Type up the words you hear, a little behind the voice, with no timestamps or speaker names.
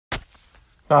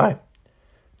Hi,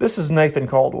 this is Nathan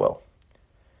Caldwell.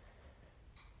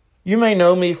 You may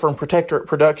know me from Protectorate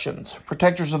Productions,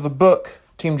 protectors of the book,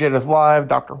 Team Jadeth Live,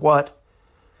 Dr. What.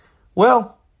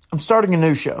 Well, I'm starting a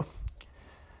new show.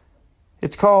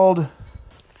 It's called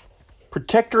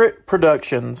Protectorate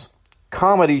Productions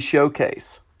Comedy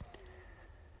Showcase.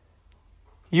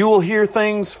 You will hear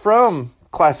things from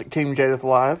classic Team Jadeth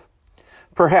Live,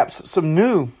 perhaps some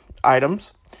new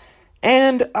items,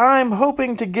 and I'm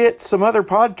hoping to get some other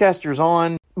podcasters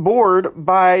on board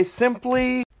by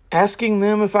simply asking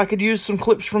them if I could use some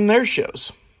clips from their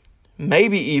shows.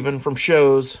 Maybe even from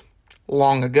shows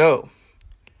long ago.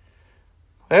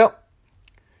 Well,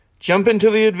 jump into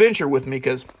the adventure with me,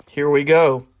 because here we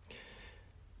go.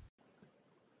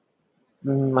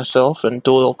 Myself and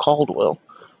Doyle Caldwell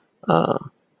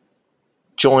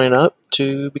join up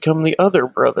to become the other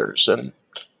brothers, and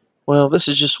well, this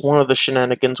is just one of the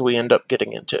shenanigans we end up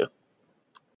getting into.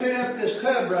 Clean up this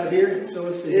tub right here, so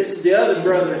it's It's the other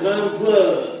brothers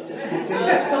unplugged.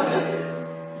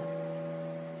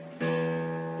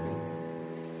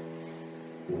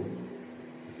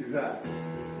 too high.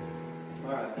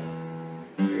 All right.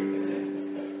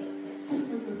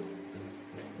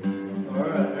 All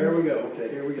right, there we go. Okay,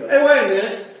 here we go. Hey, wait a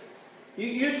minute.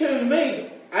 You tuned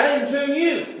me. I didn't tune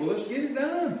you. Well, let's get it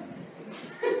done.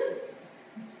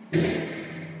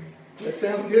 That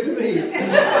sounds good to me.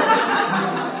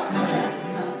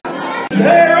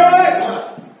 Hey, Roy!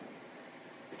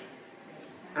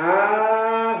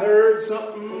 I heard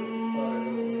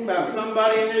something about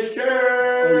somebody in this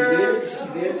church. Oh,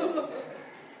 you did?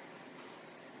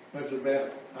 What's it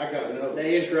about? I got to know.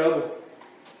 They in trouble.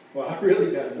 Well, I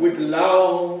really got to know. With the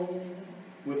law.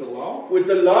 With the law? With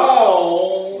the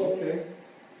law. Okay.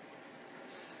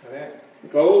 All right.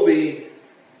 Colby,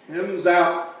 him was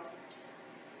out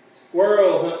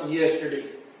squirrel hunting yesterday.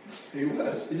 He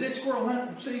was. Is it squirrel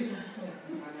hunting season?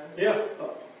 Yeah.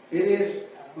 It is.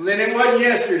 Well, then it wasn't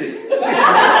yesterday.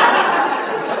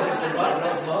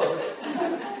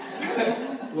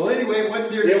 Well, anyway, it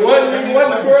wasn't deer. It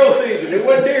wasn't squirrel season. It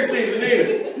wasn't deer season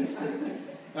either.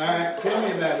 All right, tell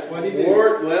me about it. What did he do?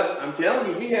 Ward, well, I'm telling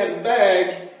you, he had a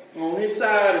bag on his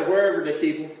side or wherever they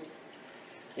keep them,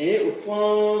 and it was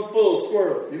plumb full of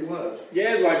squirrels. It was.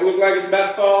 Yeah, it looked like it's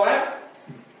about to fall out.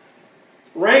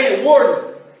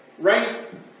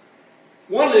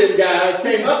 One of them guys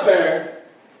came up there.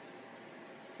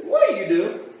 Said, "What are you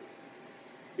doing?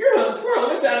 You're hunting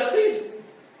squirrel. It's out of season."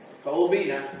 Colby,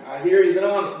 now, I hear he's an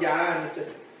honest guy, and he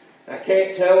said, "I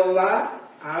can't tell a lie.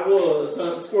 I was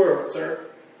hunting squirrel, sir.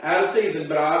 Out of season,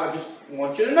 but I just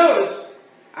want you to notice,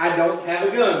 I don't have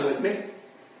a gun with me."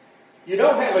 You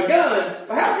don't have a gun?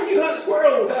 Well, how can you hunt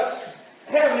squirrel without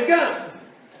having a gun?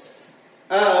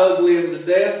 I ugly him to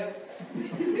death.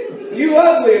 You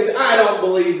ugly him? I don't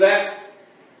believe that.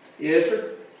 Yes,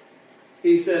 sir.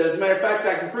 He said, as a matter of fact,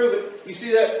 I can prove it. You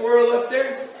see that squirrel up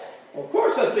there? Well, of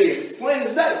course I see it. It's plain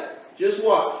as day. Just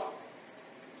watch.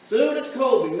 Soon as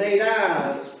Colby made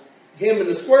eyes, him and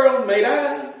the squirrel made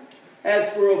eyes,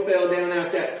 that squirrel fell down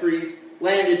out that tree,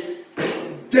 landed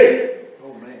dead.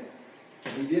 Oh, man.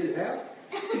 He did it how?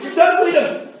 He just uglied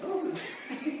him. Oh.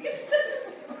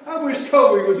 I wish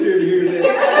Colby was here to hear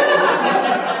that.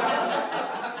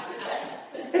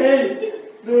 And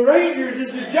the Rangers,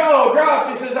 as his jaw dropped,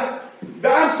 he says,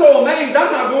 I'm so amazed,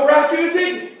 I'm not going to write you a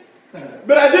ticket.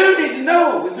 But I do need to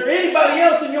know, is there anybody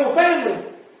else in your family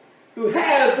who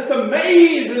has this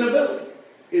amazing ability?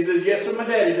 He says, yes, sir, my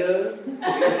daddy does.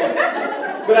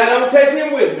 But I don't take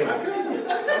him with me.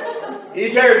 He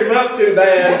tears him up too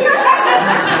bad.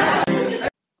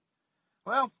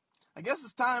 Well, I guess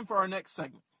it's time for our next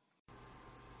segment.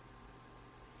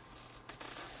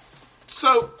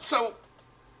 So,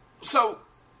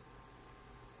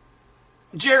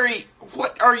 Jerry,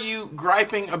 what are you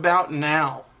griping about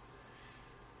now?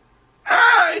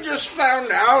 I just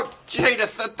found out,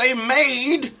 Jadeth, that they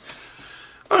made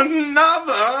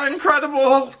another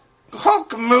Incredible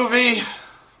Hulk movie.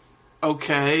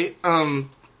 Okay,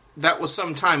 that was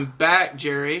some time back,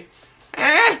 Jerry.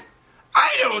 I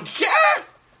don't care.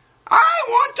 I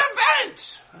want to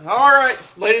vent. All right,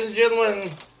 ladies and gentlemen,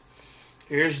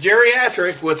 here's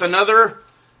Geriatric with another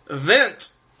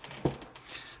vent.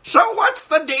 So what's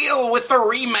the deal with the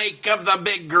remake of the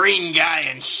big green guy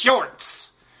in shorts?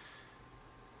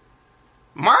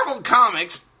 Marvel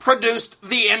Comics produced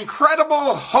The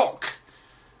Incredible Hulk,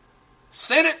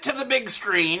 sent it to the big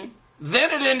screen, then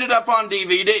it ended up on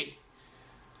DVD.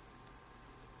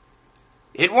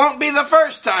 It won't be the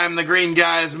first time the green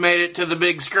guy's made it to the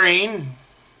big screen.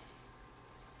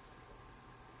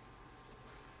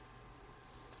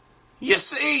 You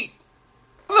see,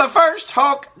 The first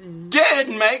Hulk did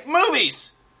make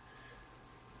movies.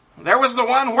 There was the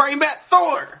one where he met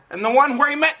Thor, and the one where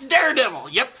he met Daredevil.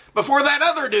 Yep, before that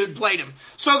other dude played him.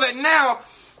 So that now,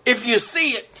 if you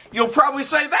see it, you'll probably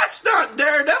say, that's not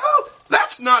Daredevil,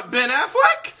 that's not Ben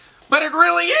Affleck. But it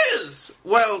really is.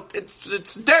 Well,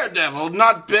 it's Daredevil,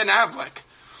 not Ben Affleck.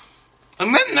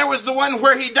 And then there was the one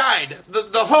where he died,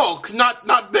 the Hulk,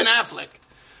 not Ben Affleck.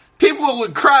 People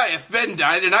would cry if Ben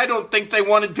died, and I don't think they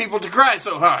wanted people to cry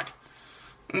so hard.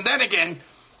 And then again,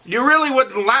 you really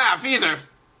wouldn't laugh either.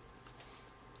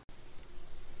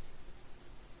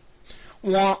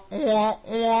 Wah, wah,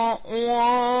 wah,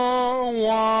 wah,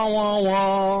 wah, wah,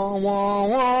 wah, wah,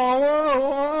 wah,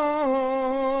 wah.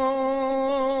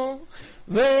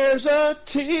 There's a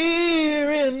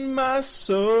tear in my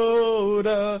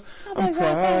soda. I'm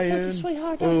crying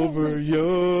over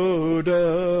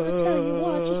Yoda. I tell you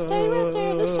what, just stay right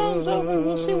there. This song's over and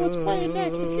we'll see what's playing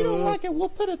next. If you don't like it, we'll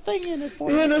put a thing in it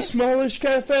for you. In a smallish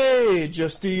cafe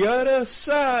just the other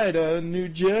side of New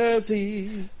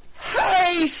Jersey.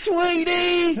 Hey,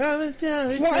 sweetie!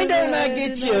 Why don't I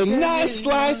get you a nice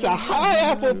slice of high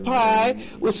apple pie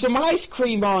with some ice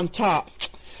cream on top?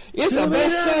 It's a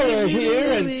bestseller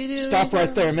here, and stop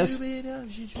right there, miss.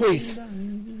 Please,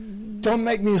 don't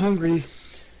make me hungry.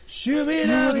 You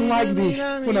wouldn't like me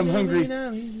when I'm hungry.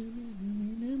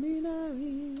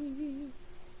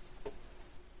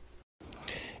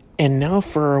 And now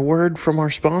for a word from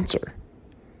our sponsor.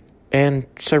 And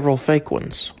several fake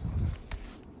ones.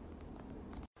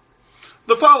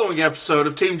 The following episode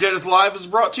of Team Jedith Live is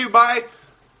brought to you by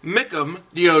Mickum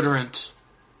Deodorant.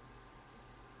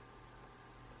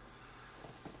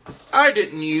 I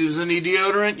didn't use any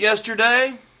deodorant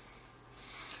yesterday.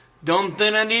 Don't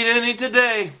think I need any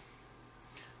today.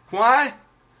 Why?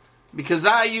 Because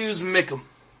I use Mickum.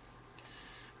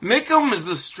 Mickum is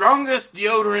the strongest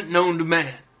deodorant known to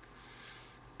man.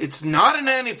 It's not an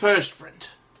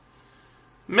antiperspirant.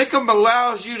 Mickum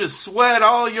allows you to sweat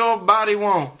all your body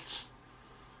wants.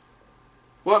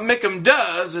 What Mickum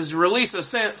does is release a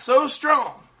scent so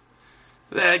strong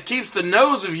that it keeps the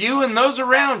nose of you and those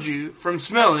around you from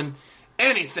smelling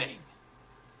anything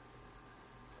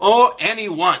or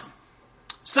anyone.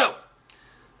 So,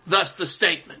 thus the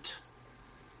statement.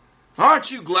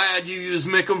 Aren't you glad you use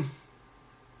Mickum?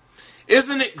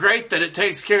 Isn't it great that it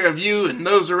takes care of you and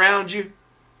those around you?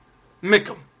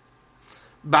 Mickum.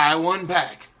 Buy one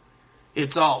pack.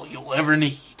 It's all you'll ever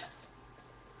need.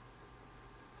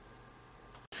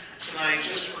 Tonight,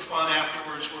 just for fun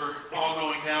afterwards, we're all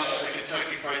going down to the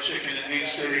Kentucky Fried Chicken in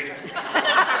Haines City.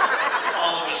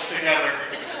 All of us together.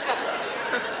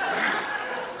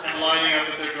 And lining up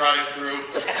at their drive-thru.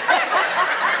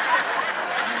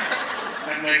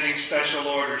 And making special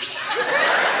orders.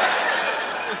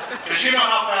 Because you know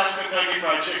how fast Kentucky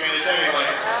Fried Chicken is anyway.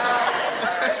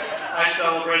 I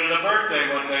celebrated a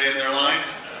birthday one day in their line.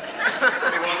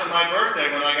 It wasn't my birthday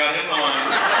when I got in the line.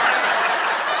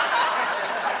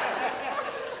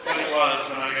 But it was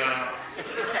when I got out.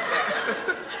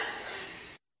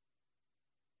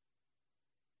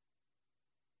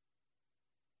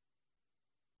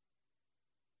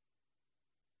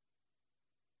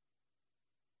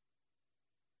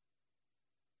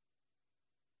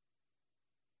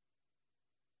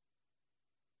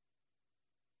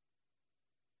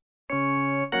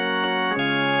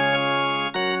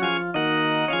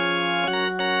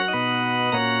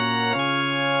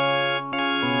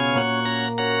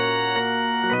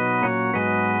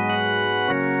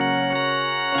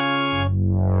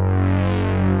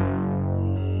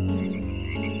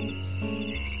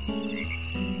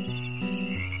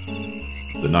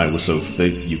 The night was so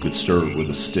thick you could stir it with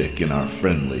a stick in our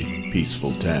friendly,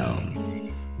 peaceful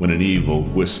town, when an evil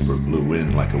whisper blew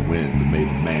in like a wind that made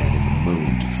the man in the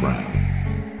moon to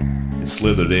frown. It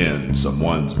slithered in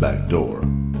someone's back door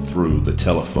and through the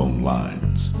telephone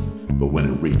lines, but when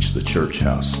it reached the church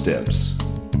house steps,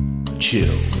 a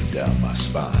chill went down my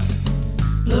spine.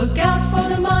 Look out for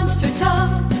the monster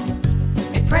tongue.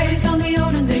 It preys on the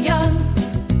old and the young.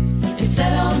 It's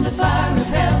set on the fire of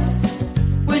hell.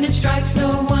 When it strikes, no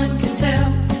one can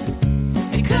tell.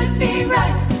 It could be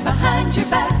right behind your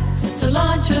back to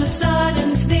launch a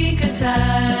sudden sneak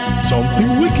attack.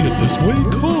 Something wicked this way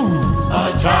comes.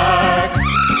 Attack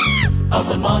of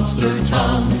the monster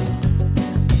tongue.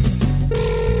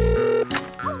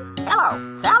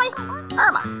 Hello, Sally?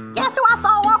 Irma, guess who I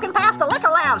saw walking past the liquor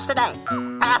lounge today?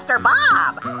 Pastor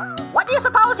Bob. What do you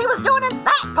suppose he was doing in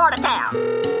that part of town?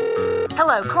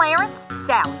 Hello, Clarence.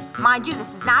 Sally. Mind you,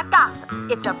 this is not gossip.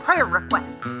 It's a prayer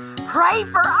request. Pray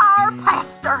for our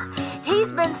pastor.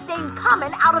 He's been seen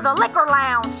coming out of the liquor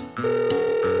lounge.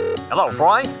 Hello,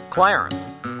 Froy. Clarence.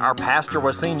 Our pastor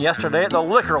was seen yesterday at the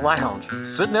liquor lounge,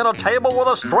 sitting at a table with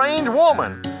a strange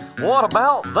woman. What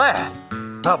about that?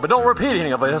 But don't repeat any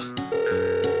of this.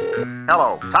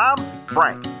 Hello, Tom?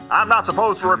 Frank. I'm not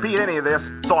supposed to repeat any of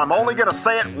this, so I'm only going to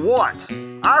say it once.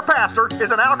 Our pastor is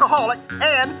an alcoholic,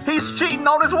 and he's cheating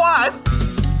on his wife.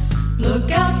 Look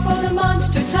out for the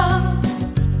monster tongue.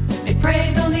 It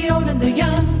preys on the old and the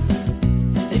young.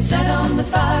 It's set on the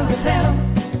fire of hell.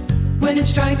 When it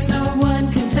strikes, no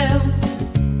one can tell.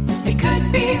 It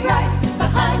could be right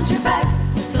behind your back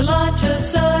to launch a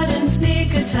sudden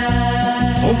sneak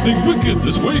attack. Something wicked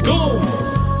this way comes.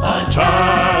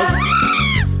 Attack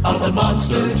of the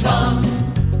monster tongue.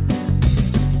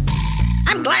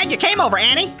 I'm glad you came over,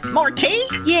 Annie. More tea?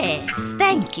 Yes,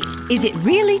 thank you. Is it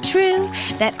really true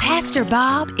that Pastor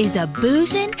Bob is a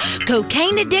boozing,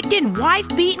 cocaine-addicted,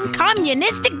 wife-beating,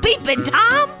 communistic beeping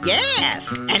Tom?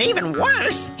 Yes, and even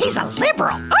worse, he's a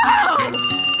liberal. Oh!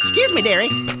 Excuse me, dearie.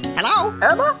 Hello?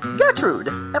 Emma? Gertrude,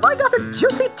 have I got a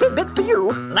juicy tidbit for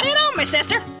you? Lay it on, my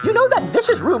sister. You know that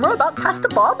vicious rumor about Pastor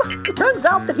Bob? It turns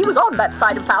out that he was on that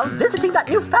side of town visiting that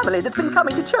new family that's been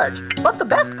coming to church. But the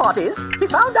best part is, he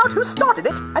found out who started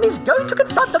it, and he's going to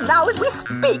confront them now as we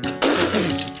speak.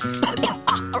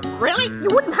 Really? You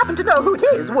wouldn't happen to know who it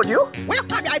is, would you? Well,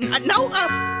 no.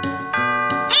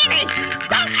 Annie,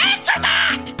 don't answer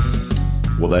that!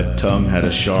 Well, that tongue had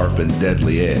a sharp and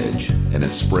deadly edge, and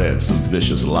it spread some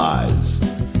vicious lies.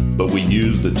 But we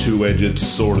used the two-edged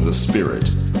sword of the Spirit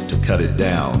to cut it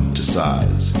down to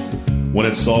size. When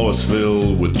it saw us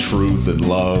filled with truth and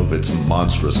love, its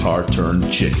monstrous heart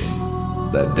turned chicken.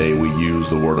 That day we used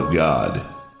the Word of God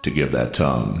to give that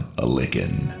tongue a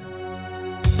licking.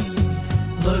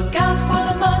 Look out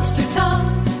for the monster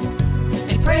tongue.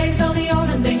 It preys on the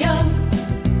old and the young.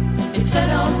 It's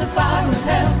set on the fire of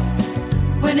hell.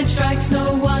 When it strikes,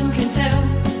 no one can tell.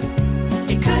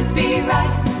 It could be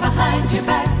right behind your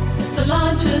back to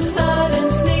launch a sudden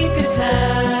sneak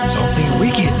attack. Something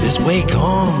wicked this way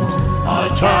comes.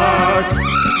 Attack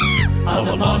of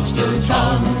the monster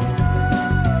tongue.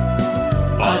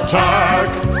 Attack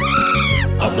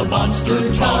of the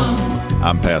monster tongue.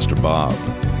 I'm Pastor Bob.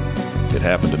 It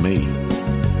happened to me.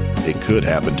 It could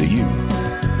happen to you.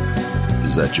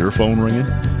 Is that your phone ringing?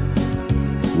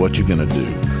 What you gonna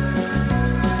do?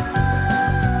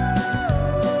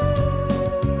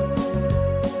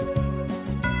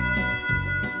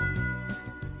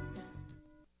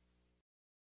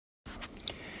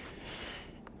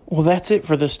 Well, that's it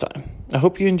for this time. I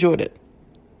hope you enjoyed it.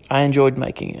 I enjoyed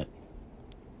making it.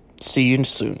 See you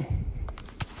soon.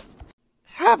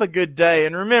 Have a good day,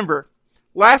 and remember,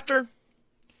 laughter,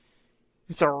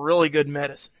 it's a really good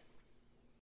medicine.